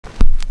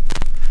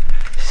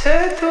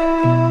C'est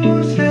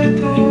tout, c'est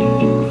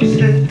tout,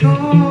 c'est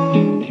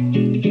tout.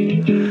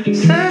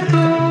 C'est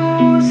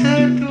tout,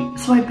 c'est tout.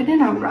 So I've been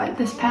in a rut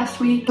this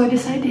past week, so I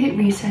decided to hit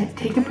reset,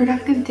 take a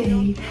productive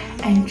day,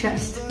 and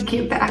just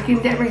get back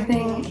into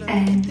everything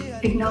and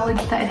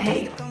acknowledge that,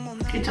 hey,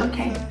 it's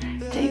okay.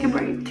 Take a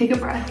break, take a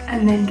breath,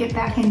 and then get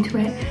back into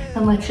it,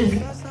 and let's just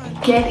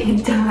get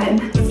it done.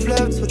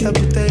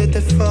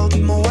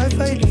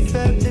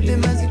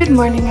 Good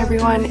morning,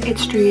 everyone.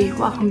 It's Dri.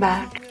 Welcome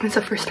back. It's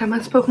the first time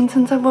I've spoken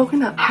since I've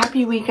woken up.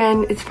 Happy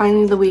weekend. It's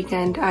finally the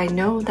weekend. I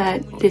know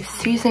that this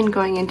season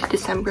going into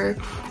December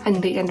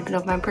and the end of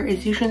November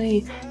is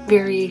usually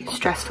very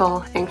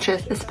stressful,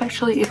 anxious,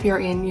 especially if you're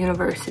in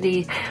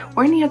university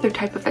or any other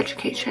type of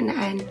education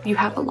and you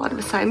have a lot of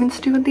assignments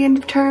due at the end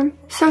of term.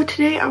 So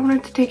today I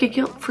wanted to take a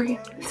guilt-free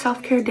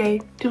self-care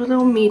day, do a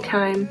little me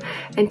time,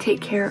 and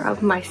take care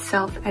of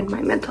myself and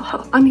my mental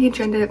health. On the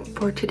agenda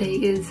for today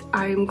is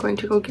I'm going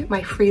to go get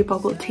my free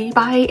bubble tea.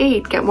 Buy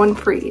 8, get 1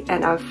 free,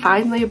 and I've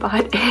finally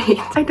bought 8.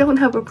 I don't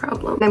have a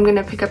problem. I'm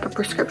gonna pick up a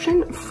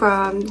prescription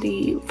from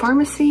the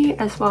pharmacy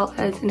as well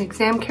as an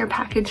exam care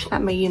package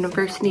that my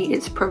university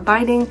is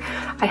providing.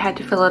 I had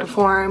to fill out a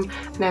form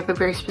and I have a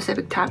very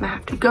specific time I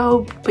have to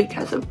go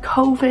because of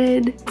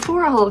COVID.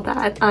 For all of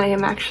that, I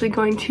am actually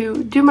going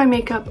to do my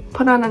makeup,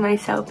 put on a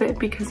nice outfit,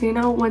 because you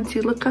know, once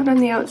you look good on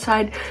the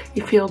outside,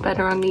 you feel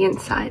better on the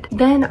inside.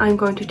 Then I'm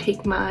going to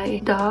take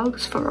my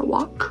dogs for a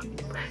walk.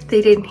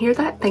 They didn't hear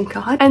that, thank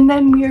God. And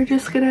then we are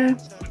just gonna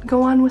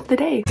go on with the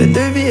day.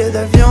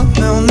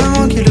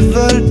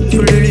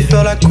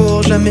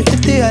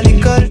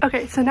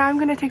 Okay, so now I'm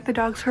gonna take the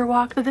dogs for a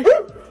walk.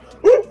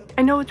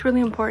 I know it's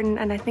really important,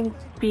 and I think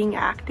being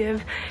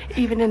active,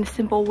 even in a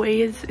simple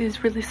way,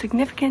 is really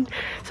significant.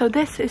 So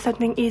this is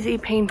something easy,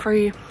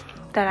 pain-free,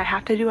 that I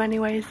have to do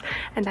anyways,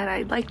 and that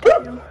I'd like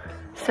to do.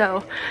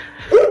 So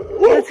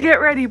let's get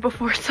ready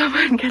before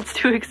someone gets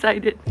too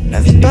excited.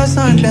 La vie passe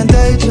un clin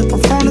d'œil, je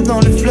t'enfonce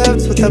dans le fleuve.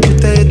 Soit ta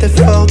bouteille était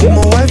forte,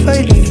 mon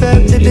wifi il est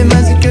faible. Bébé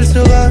m'a dit qu'elle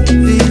sera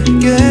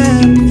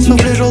vegan,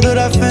 sauf les jours de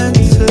la fin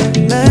de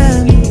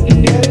semaine.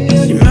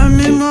 Si ma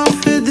mémoire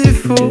fait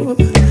défaut,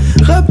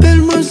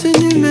 rappelle-moi ces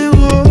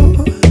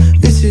numéros.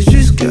 Et c'est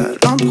jusqu'à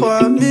l'an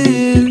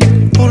 3000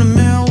 pour le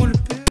meilleur ou le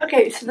pire.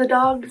 Okay, so the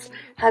dogs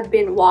have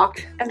been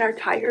walked and are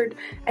tired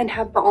and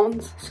have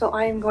bones, so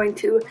I am going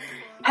to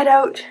head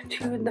out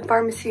to the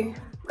pharmacy,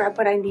 grab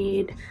what I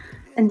need,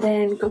 and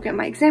then go get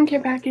my exam care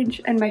package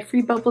and my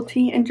free bubble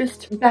tea and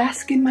just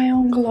bask in my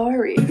own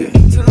glory.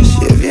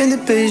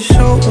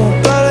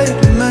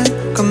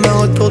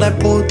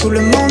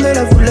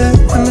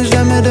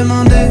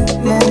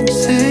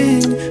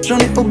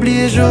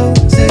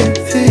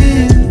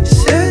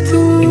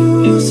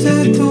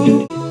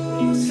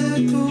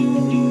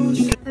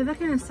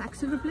 Avec un sac,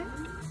 s'il vous plaît.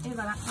 Et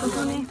voilà.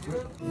 Retournez.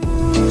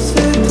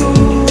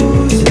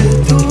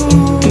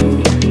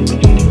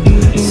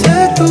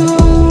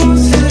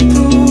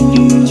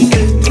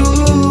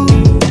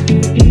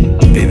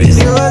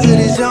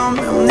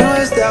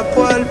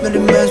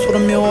 Sur le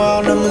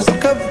miroir, la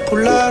musique à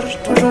populaire. J'ai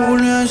toujours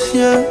voulu un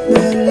chien,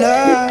 mais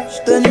là,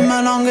 je donne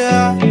ma langue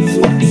à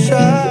son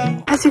chat.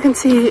 As you can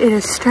see, it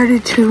has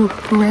started to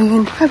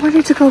rain. I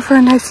wanted to go for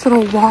a nice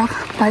little walk,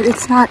 but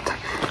it's not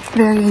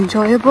very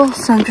enjoyable,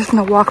 so I'm just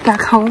gonna walk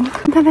back home.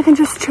 And then I can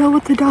just chill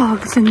with the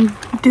dogs and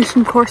do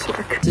some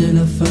coursework.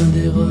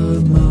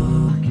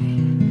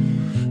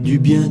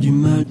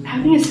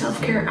 Having a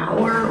self-care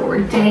hour or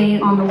day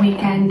on the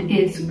weekend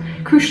is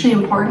crucially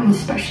important,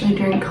 especially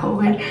during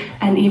COVID,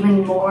 and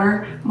even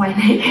more when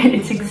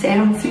it's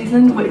exam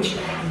season, which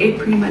it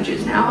pretty much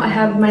is now. I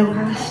have my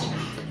last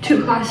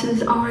 2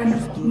 classes on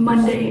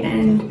Monday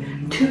and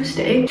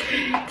Tuesday.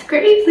 It's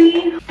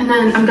crazy. And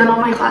then I'm done all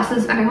my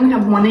classes and I only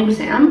have 1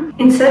 exam.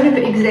 Instead of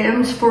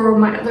exams for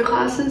my other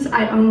classes,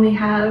 I only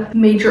have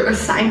major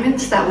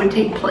assignments that would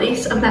take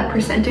place of that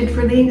presented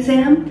for the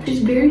exam, which is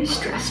very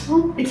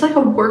stressful. It's like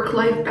a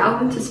work-life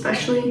balance,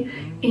 especially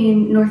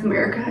in North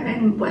America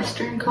and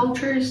Western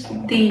cultures.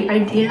 The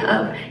idea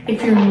of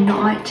if you're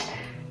not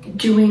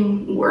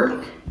doing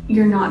work,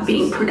 you're not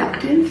being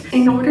productive.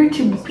 In order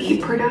to be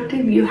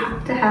productive, you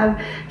have to have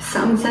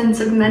some sense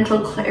of mental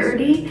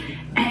clarity,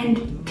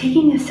 and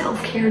taking a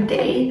self-care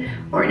day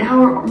or an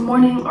hour or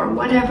morning or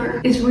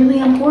whatever is really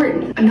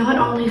important, not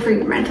only for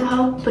your mental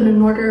health, but in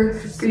order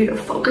for you to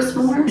focus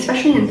more.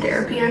 Especially in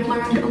therapy, I've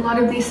learned a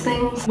lot of these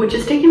things, which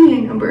has taken me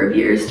a number of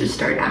years to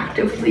start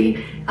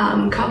actively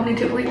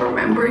cognitively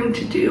remembering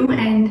to do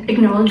and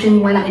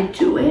acknowledging when I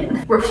do it,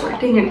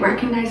 reflecting and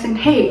recognizing,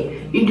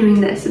 hey, you're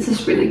doing this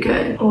is really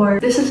good, or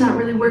this is not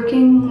really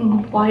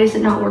working, why is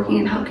it not working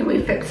and how can we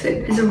fix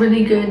it, is a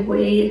really good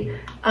way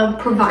of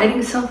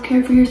providing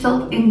self-care for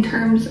yourself in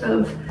terms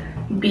of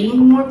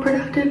being more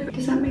productive.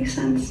 Does that make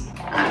sense?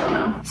 I don't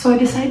know. So I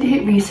decided to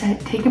hit reset,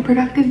 take a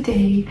productive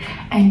day,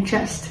 and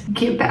just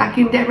get back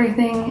into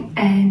everything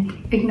and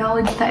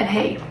acknowledge that,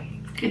 hey,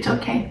 it's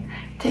okay.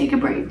 Take a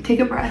break, take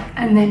a breath,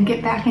 and then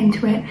get back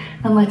into it,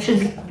 and let's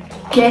just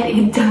get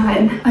it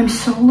done. I'm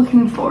so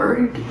looking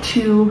forward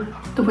to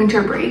the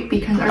winter break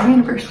because our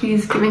university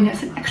is giving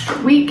us an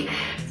extra week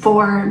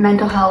for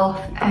mental health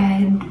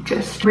and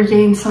just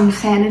regain some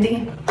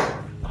sanity.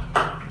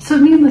 So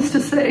needless to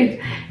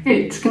say,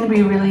 it's going to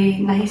be really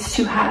nice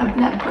to have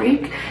that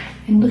break,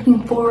 and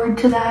looking forward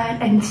to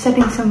that, and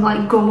setting some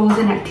like goals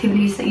and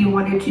activities that you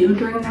want to do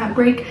during that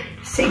break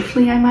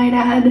safely, I might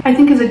add, I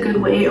think is a good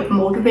way of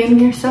motivating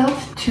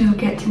yourself to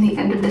get to the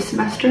end of the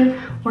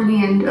semester or the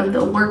end of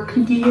the work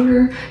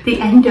year, the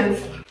end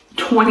of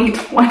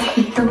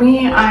 2020. For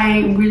me,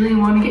 I really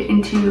want to get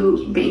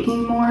into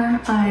baking more.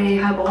 I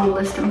have a whole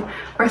list of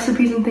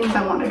recipes and things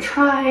I want to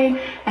try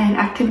and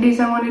activities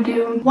I want to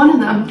do. One of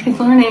them is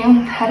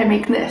learning how to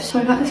make this. So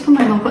I got this from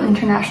my local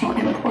International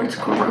Imports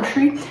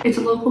grocery. It's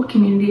a local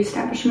community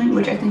establishment,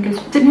 which I think is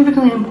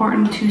significantly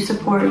important to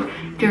support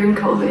during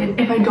COVID.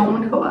 If I don't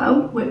want to go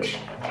out, which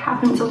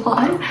happens a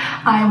lot,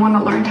 I want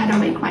to learn how to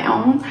make my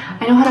own.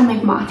 I know how to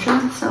make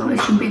matcha, so it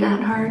shouldn't be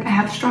that hard. I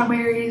have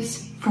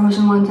strawberries,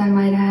 frozen ones I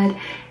might add,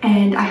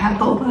 and I have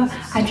boba.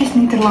 I just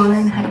need to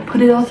learn how to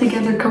put it all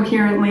together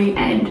coherently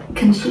and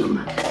consume.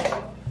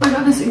 I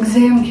got this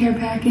exam care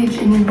package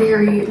in a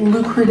very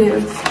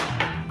lucrative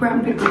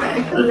brown paper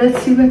bag.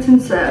 Let's see what's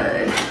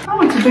inside.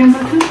 Oh, it's a bamboo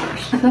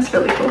toothbrush. That's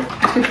really cool.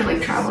 Especially for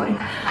like traveling.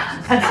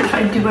 As if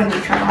I do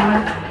any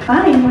traveling.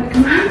 Hi, you wanna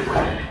come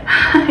on?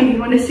 Hi, you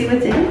wanna see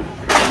what's in it?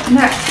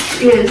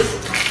 Next is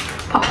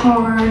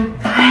popcorn.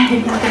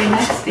 Okay,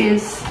 next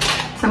is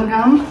some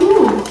gum.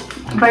 Ooh,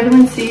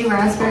 vitamin C,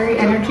 raspberry,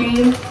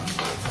 energy,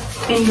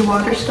 in your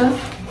water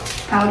stuff.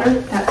 Powder,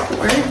 that's the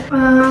word.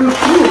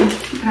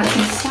 Ooh, got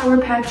some Sour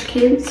Patch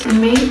Kids.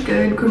 Made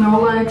good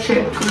granola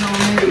chip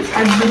granola berries.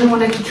 I really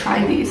wanted to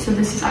try these, so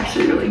this is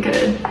actually really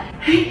good.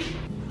 Hey,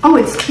 oh,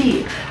 it's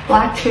tea.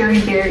 Black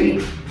cherry berry,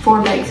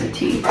 4 bags of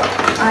tea.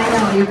 I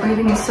know, your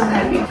breathing is so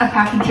heavy. A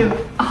package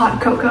of hot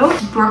cocoa,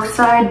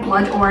 Brookside,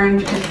 blood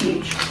orange, and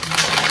peach.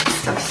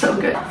 This stuff's so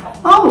good.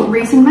 Oh,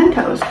 raisin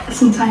Mentos.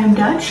 Since I am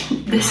Dutch,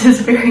 this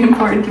is very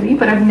important to me,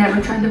 but I've never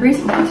tried the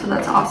raisin one, so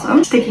that's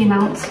awesome. Sticky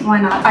notes, why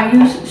not? I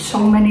use so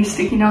many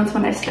sticky notes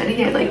when I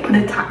study. I like put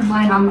a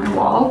timeline on my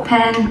wall.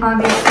 Pen,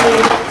 obviously,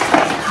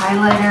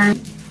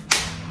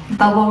 highlighter,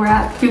 bubble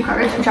wrap, cue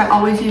cards, which I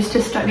always use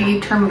to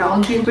study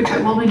terminology, which I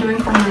will be doing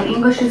for my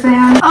English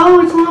exam. Oh,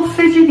 it's a little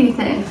fidgety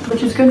thing,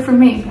 which is good for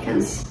me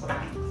because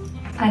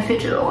I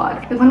fidget a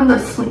lot. It's one of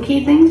those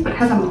slinky things, but it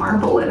has a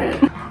marble in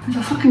it. There's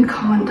a fucking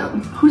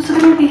condom. Who's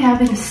gonna be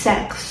having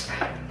sex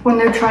when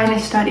they're trying to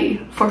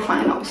study for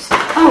finals?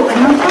 Oh,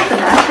 and on top of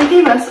that, they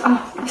gave us,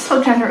 oh,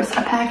 so generous,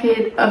 a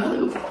packet of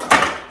lube.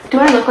 Do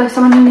I look like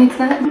someone who needs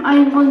that? I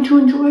am going to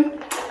enjoy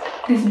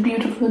this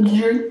beautiful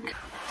drink.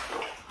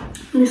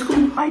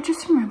 I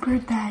just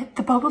remembered that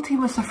the bubble tea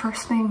was the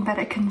first thing that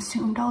I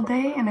consumed all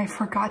day, and I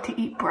forgot to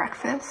eat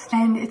breakfast.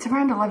 And it's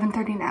around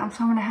 11:30 now,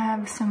 so I'm gonna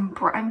have some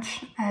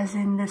brunch, as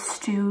in the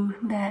stew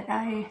that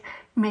I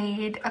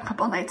made a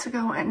couple nights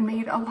ago and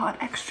made a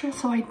lot extra,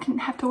 so I didn't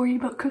have to worry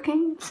about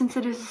cooking. Since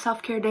it is a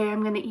self-care day,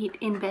 I'm gonna eat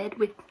in bed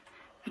with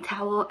a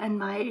towel and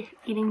my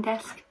eating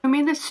desk. I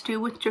made this stew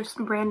with just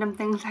random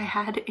things I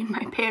had in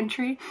my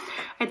pantry.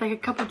 I had like a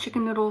cup of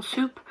chicken noodle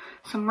soup,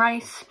 some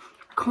rice,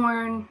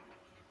 corn,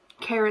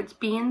 carrots,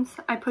 beans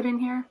I put in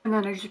here, and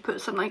then I just put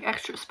some like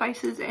extra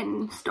spices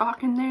and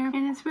stock in there,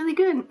 and it's really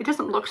good. It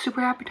doesn't look super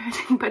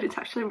appetizing, but it's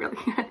actually really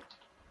good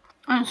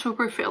and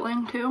super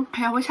filling too.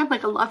 I always have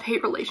like a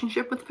love-hate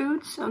relationship with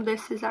food, so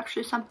this is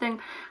actually something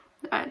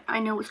that I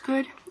know is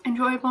good,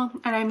 enjoyable,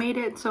 and I made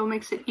it, so it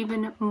makes it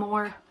even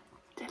more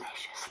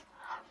delicious.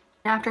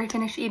 After I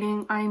finish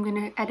eating, I'm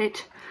gonna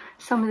edit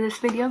some of this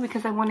video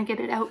because I want to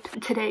get it out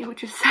today,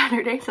 which is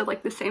Saturday, so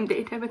like the same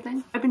day type of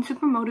thing. I've been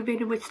super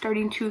motivated with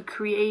starting to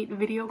create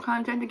video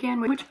content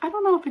again, which I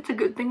don't know if it's a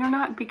good thing or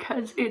not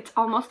because it's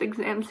almost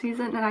exam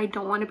season and I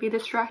don't want to be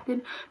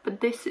distracted,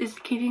 but this is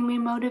keeping me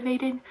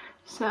motivated,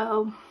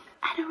 so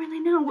I don't really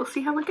know. We'll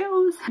see how it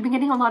goes. I've been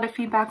getting a lot of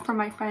feedback from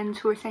my friends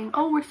who are saying,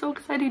 oh, we're so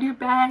excited you're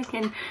back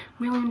and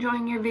really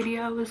enjoying your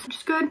videos, which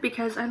is good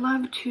because I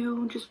love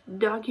to just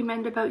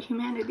document about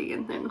humanity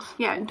and things.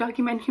 Yeah,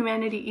 document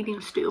humanity eating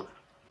stew.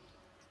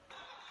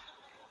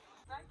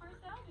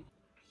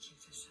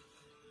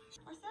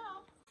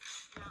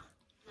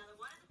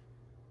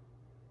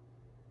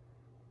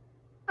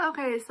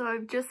 Okay, so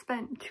I've just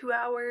spent 2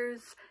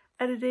 hours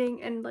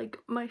editing and like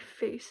my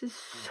face is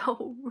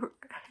so red.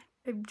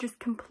 I've just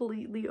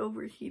completely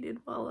overheated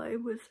while I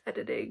was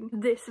editing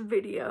this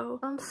video.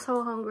 I'm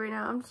so hungry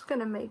now. I'm just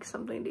gonna make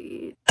something to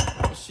eat.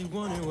 All she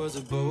wanted was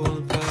a bowl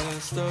of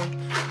pasta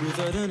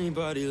without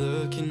anybody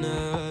looking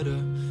at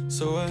her.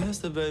 So I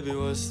asked her, baby,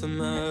 what's the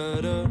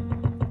matter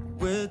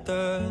with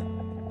that?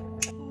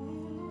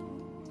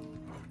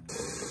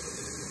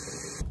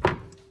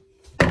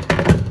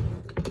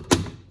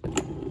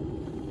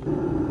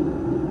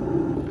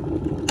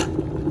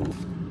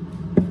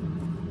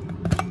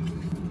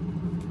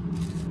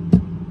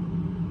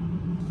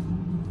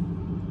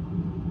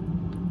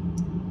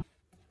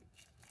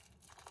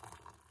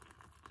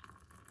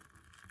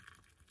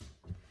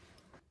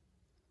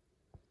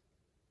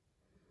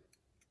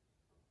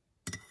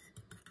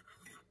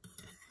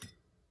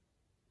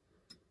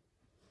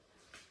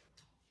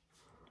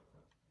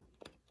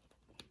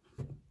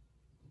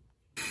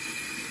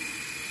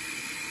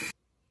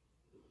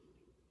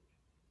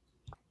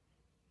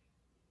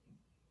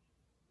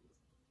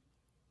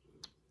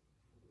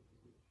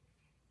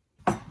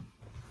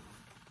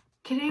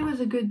 Today was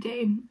a good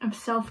day of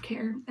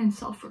self-care and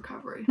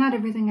self-recovery. Not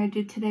everything I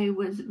did today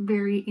was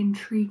very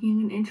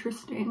intriguing and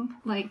interesting,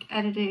 like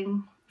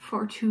editing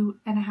for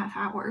 2.5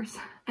 hours,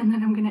 and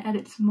then I'm gonna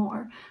edit some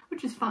more,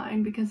 which is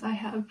fine because I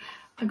have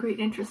a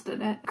great interest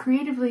in it.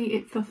 Creatively,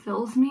 it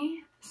fulfills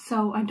me,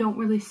 so I don't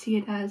really see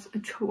it as a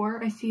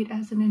chore. I see it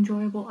as an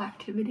enjoyable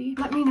activity.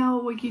 Let me know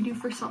what you do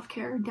for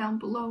self-care down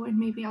below, and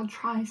maybe I'll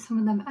try some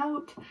of them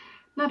out.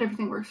 Not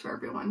everything works for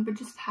everyone, but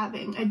just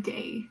having a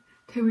day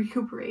to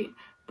recuperate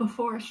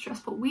before a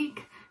stressful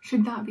week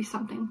should not be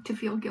something to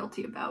feel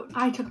guilty about.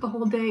 I took the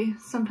whole day.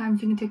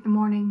 Sometimes you can take the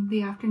morning,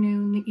 the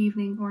afternoon, the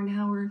evening, or an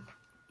hour.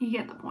 You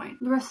get the point.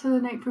 The rest of the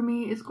night for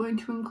me is going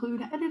to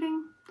include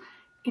editing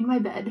in my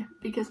bed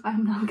because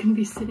I'm not going to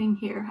be sitting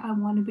here. I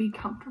want to be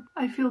comfortable.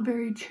 I feel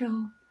very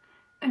chill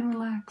and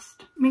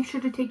relaxed. Make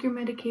sure to take your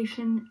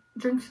medication,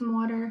 drink some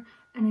water,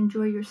 and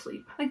enjoy your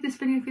sleep. Like this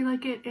video if you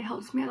like it. It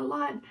helps me out a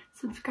lot.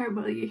 Subscribe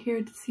while you're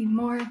here to see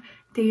more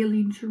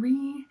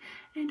dailyyydri,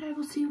 and I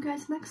will see you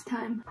guys next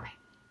time.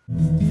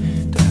 Bye.